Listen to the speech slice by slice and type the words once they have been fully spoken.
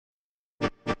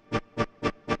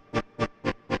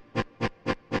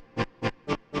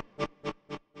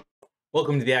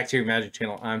Welcome to the Activity Magic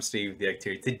channel. I'm Steve, the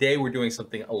Activity. Today we're doing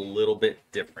something a little bit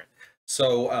different.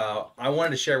 So I wanted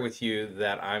to share with you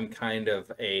that I'm kind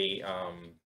of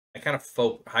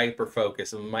hyper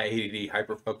focus, and my ADD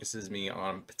hyper focuses me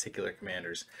on particular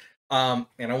commanders. And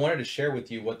I wanted to share with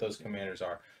you what those commanders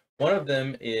are. One of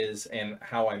them is, and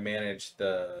how I manage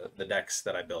the decks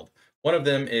that I build. One of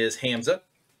them is Hamza.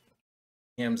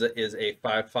 Hamza is a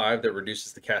 5/5 that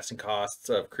reduces the casting costs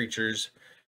of creatures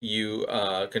you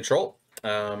control.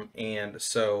 And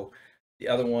so the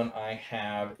other one I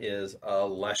have is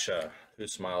Lesha, who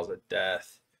smiles at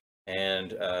death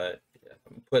and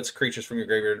puts creatures from your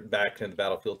graveyard back into the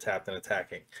battlefield tapped and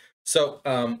attacking. So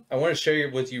I want to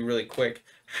share with you really quick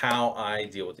how I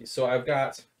deal with these. So I've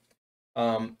got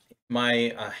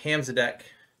my Hamza deck.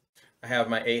 I have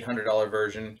my $800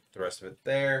 version, the rest of it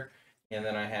there. And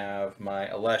then I have my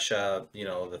Alesha, the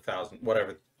 1,000,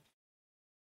 whatever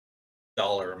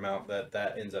dollar amount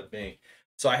that ends up being.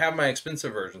 So I have my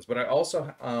expensive versions, but I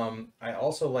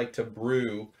also like to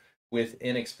brew with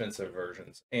inexpensive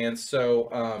versions. And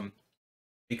so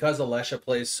because Alesha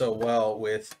plays so well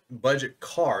with budget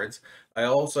cards, I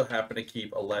also happen to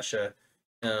keep Alesha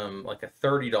like a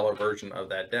 $30 version of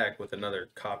that deck with another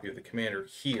copy of the commander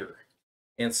here.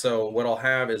 And so what I'll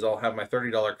have is I'll have my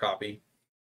 $30 copy,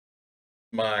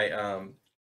 my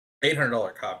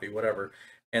 $800 copy, whatever,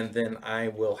 and then I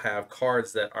will have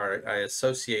cards that I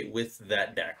associate with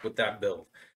that deck, with that build.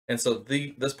 And so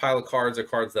this pile of cards are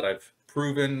cards that I've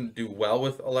proven do well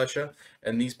with Alesha,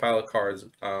 and these pile of cards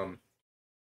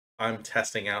I'm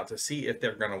testing out to see if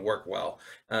they're going to work well,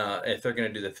 if they're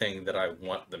going to do the thing that I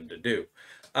want them to do.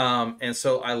 And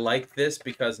so I like this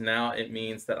because now it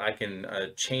means that I can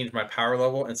change my power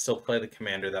level and still play the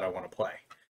commander that I want to play.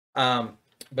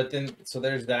 But then, so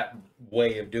there's that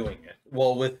way of doing it.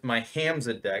 Well, with my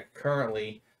Hamza deck,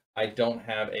 currently, I don't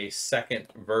have a second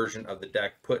version of the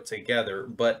deck put together,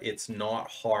 but it's not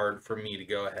hard for me to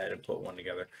go ahead and put one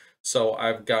together. So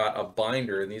I've got a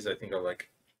binder, and these I think are like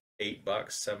 $8,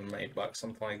 $7, $8,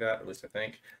 something like that, at least I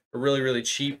think. They're really, really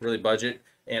cheap, really budget,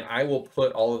 and I will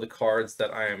put all of the cards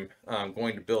that I am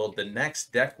going to build the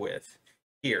next deck with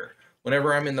here.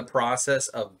 Whenever I'm in the process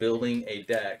of building a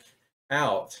deck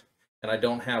out, and I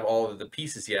don't have all of the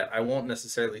pieces yet, I won't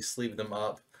necessarily sleeve them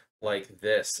up like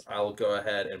this. I'll go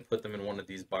ahead and put them in one of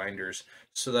these binders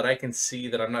so that I can see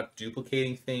that I'm not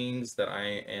duplicating things, that I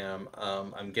am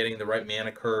I'm getting the right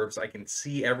mana curves. I can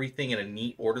see everything in a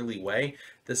neat, orderly way.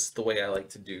 This is the way I like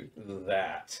to do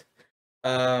that.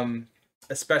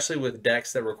 Especially with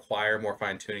decks that require more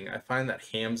fine-tuning. I find that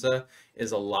Hamza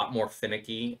is a lot more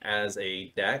finicky as a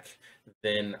deck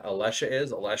than Alesha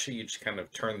is. Alesha, you just kind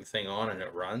of turn the thing on and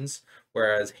it runs,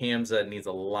 whereas Hamza needs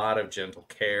a lot of gentle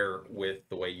care with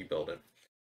the way you build it.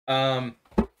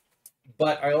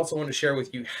 But I also want to share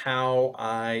with you how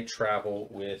I travel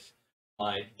with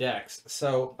my decks.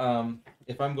 So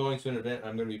if I'm going to an event,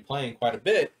 I'm going to be playing quite a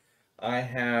bit, I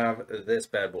have this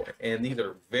bad boy. And these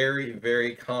are very,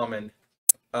 very common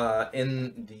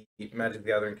in the Magic the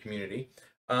Gathering community.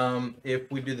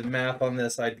 If we do the math on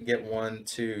this, I'd get 1,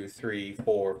 2, 3,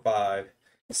 4, 5,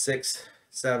 6,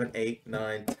 7, 8,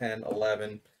 9, 10,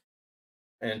 11,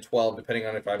 and 12, depending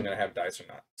on if I'm going to have dice or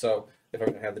not. So if I'm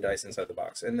going to have the dice inside the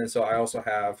box. And then so I also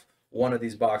have one of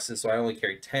these boxes, so I only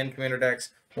carry 10 commander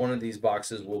decks. One of these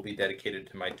boxes will be dedicated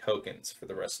to my tokens for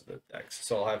the rest of the decks.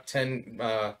 So I'll have 10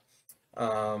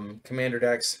 commander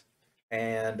decks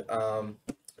and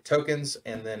tokens,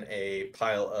 and then a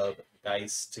pile of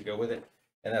dice to go with it,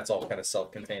 and that's all kind of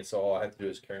self-contained, so all I have to do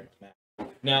is carry my map.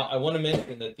 Now I want to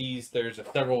mention that there's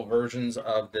several versions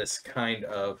of this kind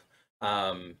of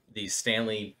these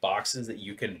Stanley boxes that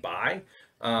you can buy.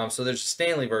 So there's a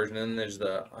Stanley version, and then there's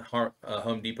the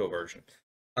Home Depot version.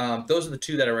 Those are the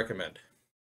two that I recommend.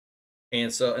 And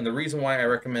the reason why I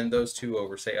recommend those two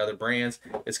over, say, other brands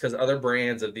is because other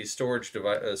brands of these storage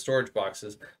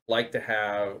boxes like to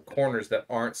have corners that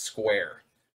aren't square.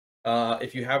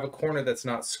 If you have a corner that's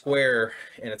not square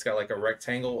and it's got like a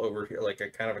rectangle over here, like a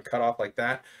kind of a cutoff like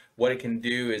that, what it can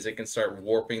do is it can start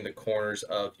warping the corners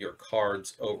of your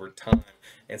cards over time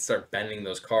and start bending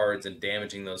those cards and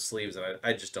damaging those sleeves, and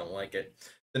I just don't like it.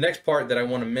 The next part that I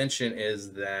want to mention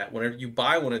is that whenever you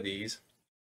buy one of these,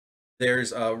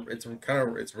 there's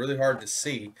it's really hard to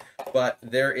see, but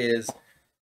there is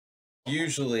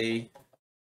usually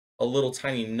a little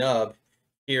tiny nub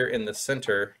here in the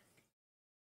center.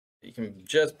 You can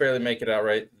just barely make it out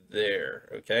right there.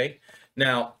 Okay,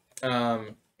 now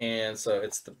and so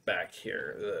it's the back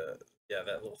here, yeah,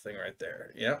 that little thing right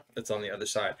there. Yeah, it's on the other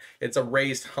side. It's a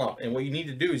raised hump, and what you need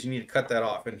to do is you need to cut that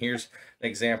off, and here's an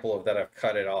example of that. I've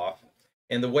cut it off,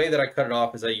 and the way that I cut it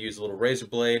off is I use a little razor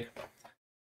blade.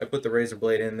 I put the razor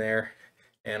blade in there,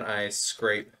 and I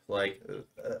scrape like,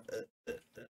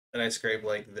 and I scrape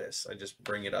like this. I just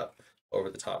bring it up over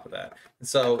the top of that. And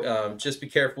so just be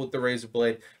careful with the razor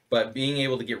blade, but being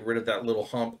able to get rid of that little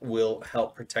hump will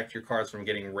help protect your cards from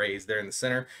getting raised there in the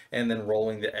center, and then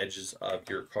rolling the edges of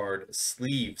your card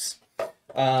sleeves.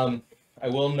 I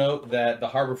will note that the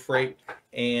Harbor Freight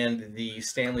and the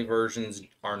Stanley versions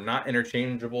are not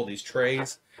interchangeable, these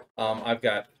trays. I've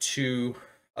got 2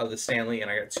 of the Stanley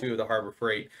and I got 2 of the Harbor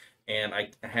Freight, and I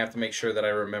have to make sure that I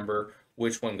remember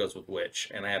which one goes with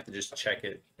which, and I have to just check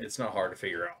it. It's not hard to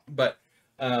figure out. But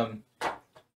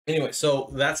anyway, so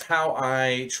that's how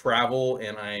I travel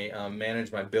and I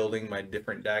manage my building, my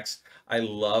different decks. I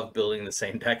love building the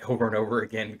same deck over and over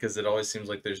again because it always seems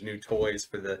like there's new toys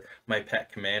for my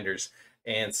pet commanders.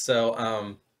 And so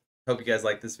hope you guys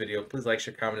like this video. Please like,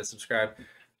 share, comment, and subscribe.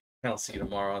 And I'll see you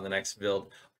tomorrow on the next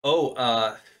build.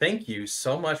 Oh, thank you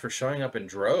so much for showing up in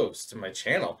droves to my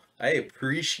channel. I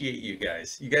appreciate you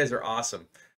guys. You guys are awesome.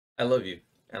 I love you,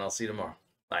 and I'll see you tomorrow.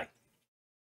 Bye.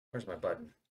 Where's my button?